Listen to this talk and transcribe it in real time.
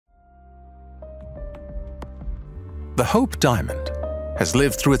The Hope Diamond has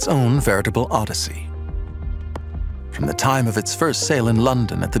lived through its own veritable Odyssey. From the time of its first sale in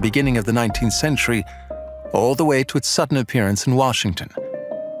London at the beginning of the 19th century, all the way to its sudden appearance in Washington,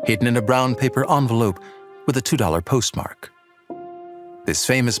 hidden in a brown paper envelope with a $2 postmark. This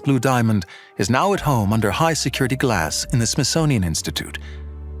famous blue diamond is now at home under high-security glass in the Smithsonian Institute,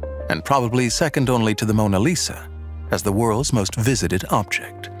 and probably second only to the Mona Lisa as the world's most visited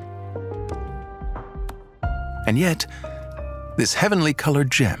object. And yet, this heavenly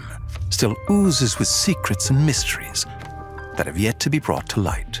colored gem still oozes with secrets and mysteries that have yet to be brought to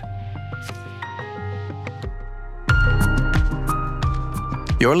light.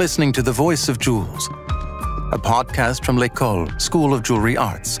 You're listening to The Voice of Jewels, a podcast from L'École, School of Jewelry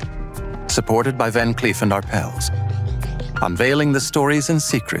Arts, supported by Cleef Arpels, unveiling the stories and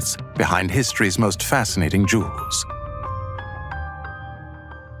secrets behind history's most fascinating jewels.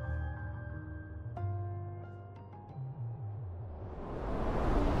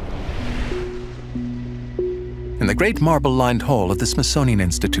 In the great marble-lined hall of the Smithsonian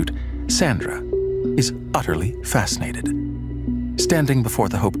Institute, Sandra is utterly fascinated, standing before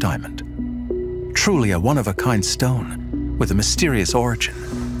the Hope Diamond. Truly a one-of-a-kind stone with a mysterious origin.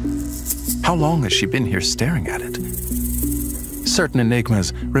 How long has she been here staring at it? Certain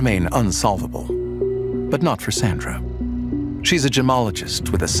enigmas remain unsolvable, but not for Sandra. She's a gemologist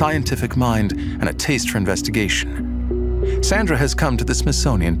with a scientific mind and a taste for investigation. Sandra has come to the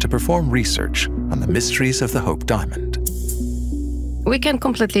Smithsonian to perform research on the mysteries of the Hope Diamond. We can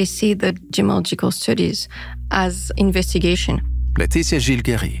completely see the gemological studies as investigation. Lætitia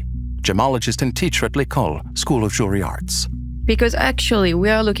Gilles-Guéry, gemologist and teacher at L'École, School of Jewelry Arts. Because actually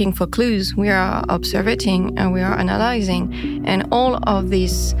we are looking for clues, we are observing and we are analyzing, and all of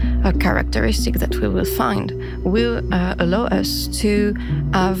these characteristics that we will find will allow us to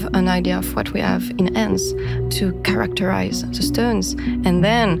have an idea of what we have in hands to characterize the stones. And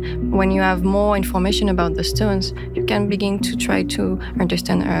then when you have more information about the stones, you can begin to try to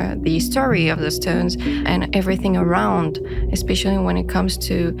understand the story of the stones and everything around, especially when it comes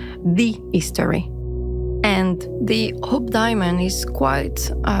to the history. And the Hope Diamond is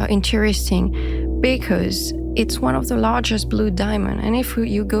quite interesting because it's one of the largest blue diamonds. And if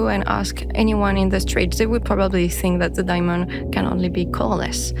you go and ask anyone in the streets, they would probably think that the diamond can only be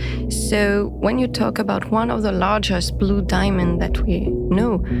colorless. So when you talk about one of the largest blue diamonds that we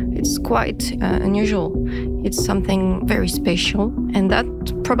know, it's quite unusual. It's something very special. And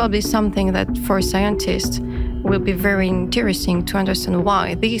that's probably something that for scientists will be very interesting to understand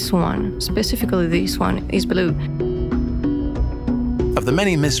why this one, specifically this one, is blue. Of the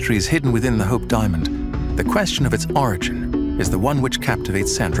many mysteries hidden within the Hope Diamond, the question of its origin is the one which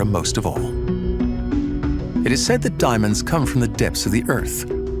captivates Sandra most of all. It is said that diamonds come from the depths of the Earth,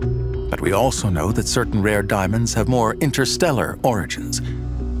 but we also know that certain rare diamonds have more interstellar origins,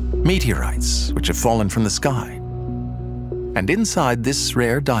 meteorites which have fallen from the sky. And inside this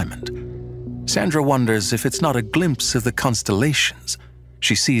rare diamond, Sandra wonders if it's not a glimpse of the constellations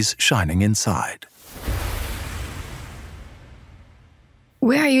she sees shining inside.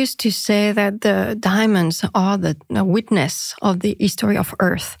 We are used to say that the diamonds are the witness of the history of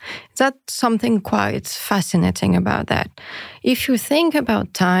Earth. That's something quite fascinating about that. If you think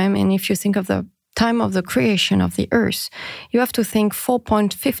about time, and if you think of the time of the creation of the Earth, you have to think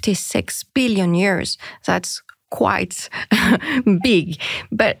 4.56 billion years. That's quite big.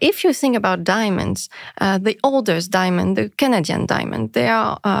 But if you think about diamonds, the oldest diamond, the Canadian diamond, they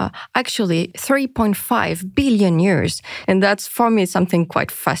are actually 3.5 billion years. And that's, for me, something quite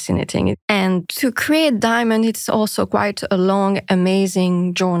fascinating. And to create diamond, it's also quite a long,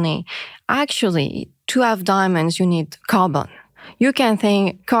 amazing journey. Actually, to have diamonds, you need carbon. You can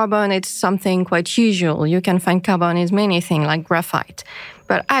think carbon is something quite usual. You can find carbon in many things like graphite.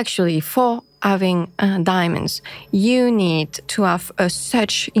 But actually, for having diamonds, you need to have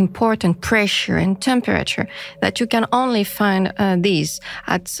such important pressure and temperature that you can only find these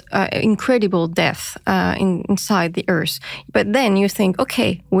at incredible depth inside the Earth. But then you think,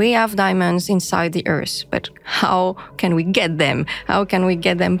 okay, we have diamonds inside the Earth, but how can we get them? How can we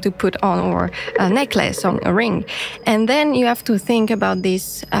get them to put on our necklace, on a ring? And then you have to think about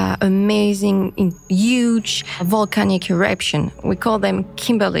this amazing, huge volcanic eruption. We call them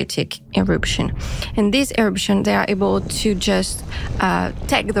kimberlitic eruption. And this eruption, they are able to just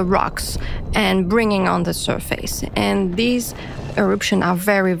take the rocks and bringing on the surface. And these eruptions are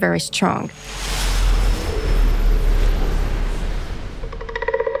very, very strong.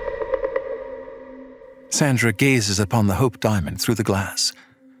 Sandra gazes upon the Hope Diamond through the glass.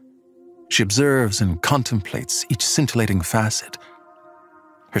 She observes and contemplates each scintillating facet.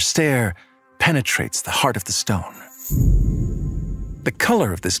 Her stare penetrates the heart of the stone, The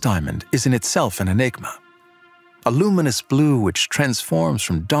color of this diamond is in itself an enigma. A luminous blue which transforms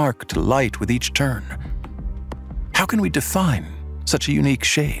from dark to light with each turn. How can we define such a unique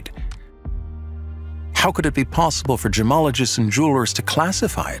shade? How could it be possible for gemologists and jewelers to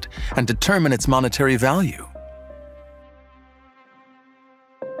classify it and determine its monetary value?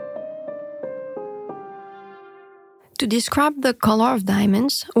 To describe the color of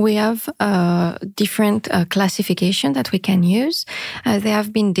diamonds, we have different classification that we can use. They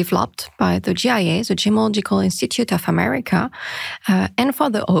have been developed by the GIA, the Gemological Institute of America, and for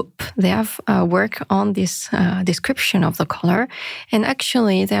the hope, they have worked on this description of the color. And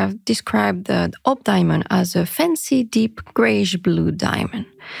actually, they have described the hope diamond as a fancy, deep grayish-blue diamond.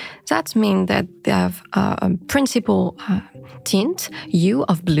 That means that they have a principal tint, hue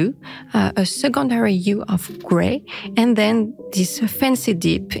of blue, a secondary hue of gray, and then this fancy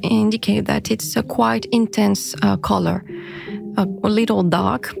deep indicate that it's a quite intense color, a little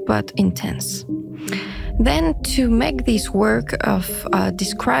dark but intense. Then to make this work of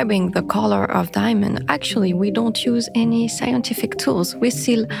describing the color of diamond, actually we don't use any scientific tools. We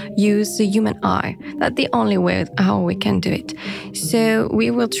still use the human eye. That's the only way how we can do it. So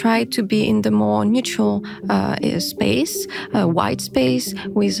we will try to be in the more neutral space, white space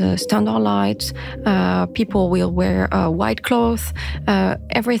with standard light. People will wear white clothes,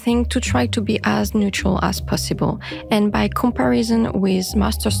 everything to try to be as neutral as possible. And by comparison with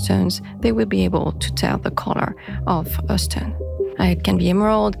master stones, they will be able to tell the color of a stone. It can be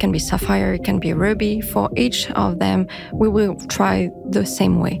emerald, it can be sapphire, it can be ruby. For each of them, we will try the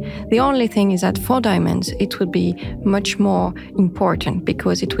same way. The only thing is that for diamonds, it would be much more important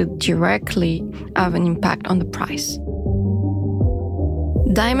because it will directly have an impact on the price.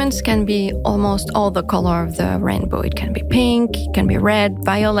 Diamonds can be almost all the color of the rainbow. It can be pink, it can be red,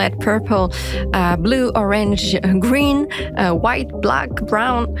 violet, purple, blue, orange, green, white, black,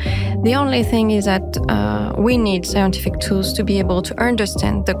 brown. The only thing is that we need scientific tools to be able to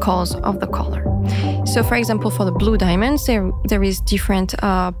understand the cause of the color. So, for example, for the blue diamonds, there is different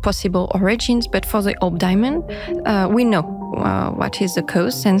possible origins, but for the hope diamond, we know what is the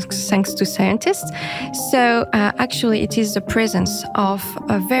cause, thanks to scientists. So actually it is the presence of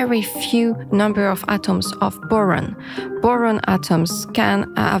a very few number of atoms of boron. Boron atoms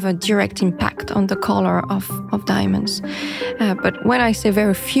can have a direct impact on the color of diamonds. But when I say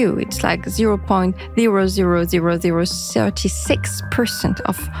very few, it's like 0.00036%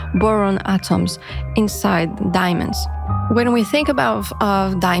 of boron atoms inside diamonds. When we think about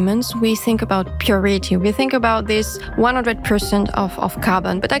diamonds, we think about purity. We think about this 100% of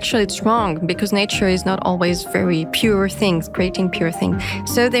carbon, but actually it's wrong because nature is not always very pure things, creating pure things.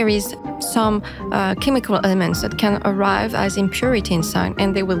 So there is some chemical elements that can arrive as impurity inside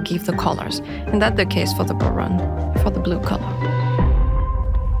and they will give the colors. And that's the case for the boron, for the blue color.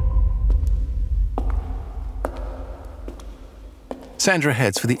 Sandra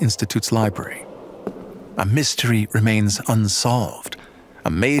heads for the Institute's library. A mystery remains unsolved, a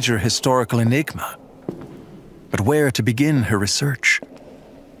major historical enigma. But where to begin her research?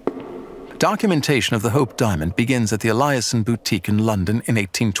 Documentation of the Hope Diamond begins at the Eliasson Boutique in London in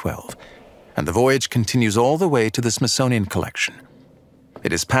 1812, and the voyage continues all the way to the Smithsonian collection.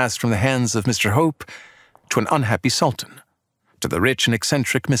 It is passed from the hands of Mr. Hope to an unhappy sultan, to the rich and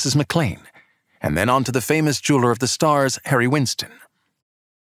eccentric Mrs. Maclean, and then on to the famous jeweler of the stars, Harry Winston.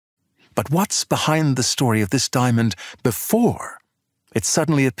 But what's behind the story of this diamond before it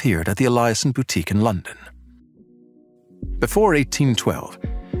suddenly appeared at the Eliasson Boutique in London? Before 1812,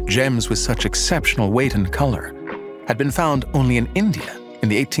 gems with such exceptional weight and color had been found only in India in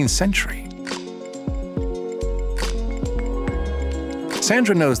the 18th century.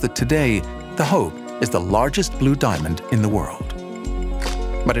 Sandra knows that today, the Hope is the largest blue diamond in the world.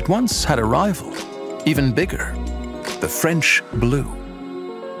 But it once had a rival, even bigger, the French blue.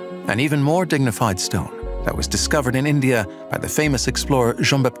 An even more dignified stone that was discovered in India by the famous explorer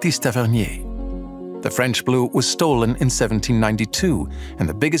Jean-Baptiste Tavernier. The French blue was stolen in 1792 in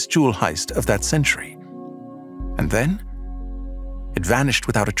the biggest jewel heist of that century. And then, it vanished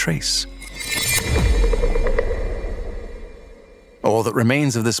without a trace. All that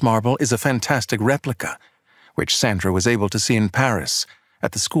remains of this marble is a fantastic replica, which Sandra was able to see in Paris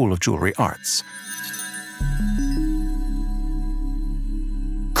at the School of Jewelry Arts.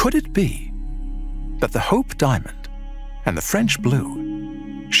 Could it be that the Hope diamond and the French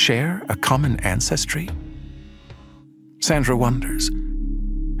blue share a common ancestry? Sandra wonders,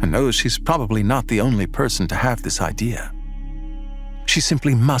 and knows she's probably not the only person to have this idea. She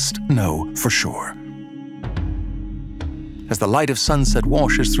simply must know for sure. As the light of sunset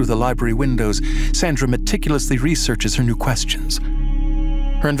washes through the library windows, Sandra meticulously researches her new questions.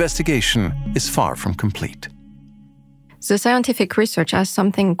 Her investigation is far from complete. The scientific research has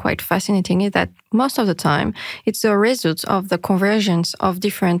something quite fascinating, is that most of the time it's the result of the conversions of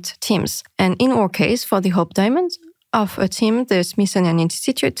different teams. And in our case, for the Hope Diamond, of a team, the Smithsonian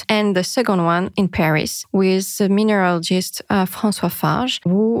Institute, and the second one in Paris with the mineralogist François Farge,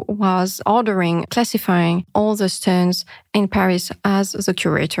 who was classifying all the stones in Paris as the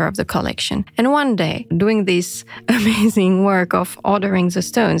curator of the collection. And one day, doing this amazing work of ordering the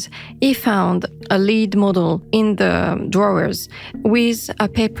stones, he found a lead model in the drawers with a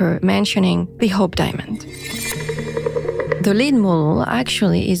paper mentioning the Hope Diamond. The lead model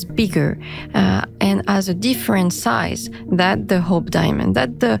actually is bigger and has a different size than the Hope Diamond.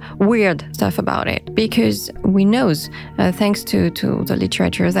 That's the weird stuff about it, because we know, thanks to the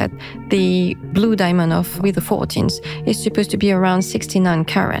literature, that the blue diamond of Louis XIV is supposed to be around 69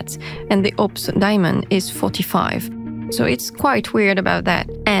 carats, and the Hope Diamond is 45. So it's quite weird about that.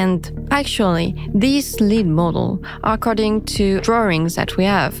 And actually, this lead model, according to drawings that we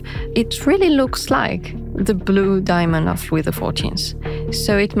have, it really looks like the blue diamond of Louis XIV.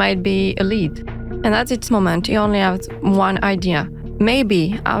 So it might be a lead. And at this moment, you only have one idea.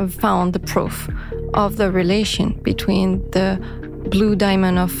 Maybe I've found the proof of the relation between the blue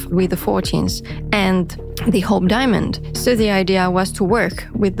diamond of Louis XIV and the Hope Diamond. So the idea was to work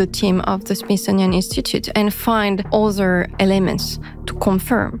with the team of the Smithsonian Institute and find other elements to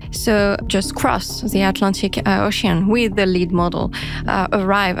confirm. So just cross the Atlantic Ocean with the lead model,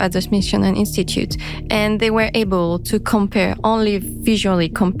 arrive at the Smithsonian Institute, and they were able to only visually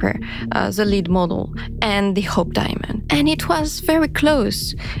compare the lead model and the Hope Diamond. And it was very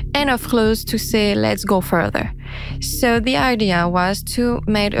close, enough close to say, let's go further. So the idea was to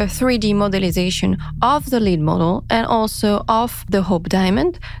make a 3D modelization of the lead model and also of the Hope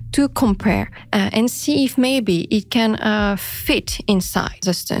Diamond to compare and see if maybe it can fit inside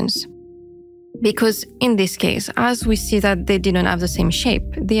the stones. Because in this case, as we see that they didn't have the same shape,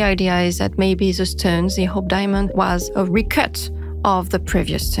 the idea is that maybe the stones, the Hope Diamond, was a recut of the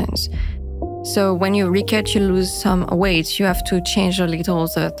previous stones. So when you recut, you lose some weight. You have to change a little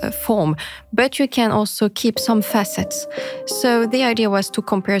the form, but you can also keep some facets. So the idea was to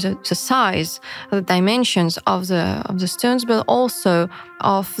compare the size, the dimensions of the stones, but also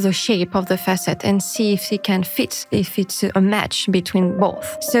of the shape of the facet and see if it can fit, if it's a match between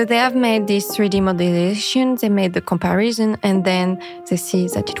both. So they have made this 3D modelization, they made the comparison, and then they see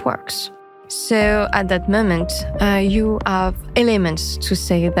that it works. So at that moment, you have elements to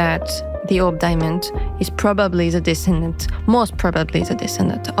say that the Hope Diamond is probably the descendant, most probably the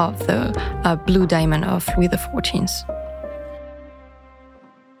descendant of the blue diamond of Louis XIV.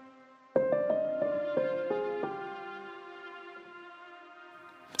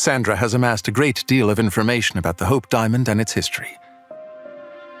 Sandra has amassed a great deal of information about the Hope Diamond and its history.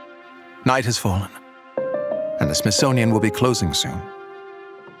 Night has fallen, and the Smithsonian will be closing soon.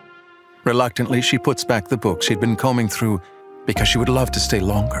 Reluctantly, she puts back the book she'd been combing through because she would love to stay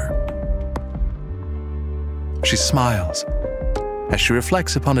longer. She smiles as she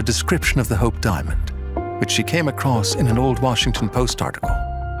reflects upon a description of the Hope Diamond, which she came across in an old Washington Post article.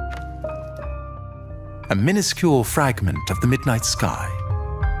 A minuscule fragment of the midnight sky,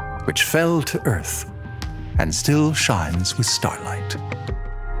 which fell to earth and still shines with starlight.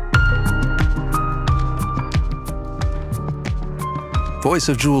 Voice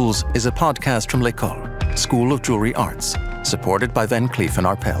of Jewels is a podcast from L'École, School of Jewelry Arts, supported by Cleef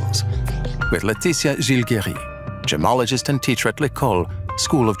Arpels, with Lætitia Gilles-Guéry, gemologist and teacher at L'École,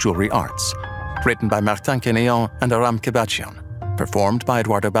 School of Jewelry Arts, written by Quenehen and Aram Kebabdjian, performed by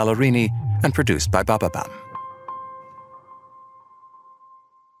Edoardo Ballerini, and produced by Bababam.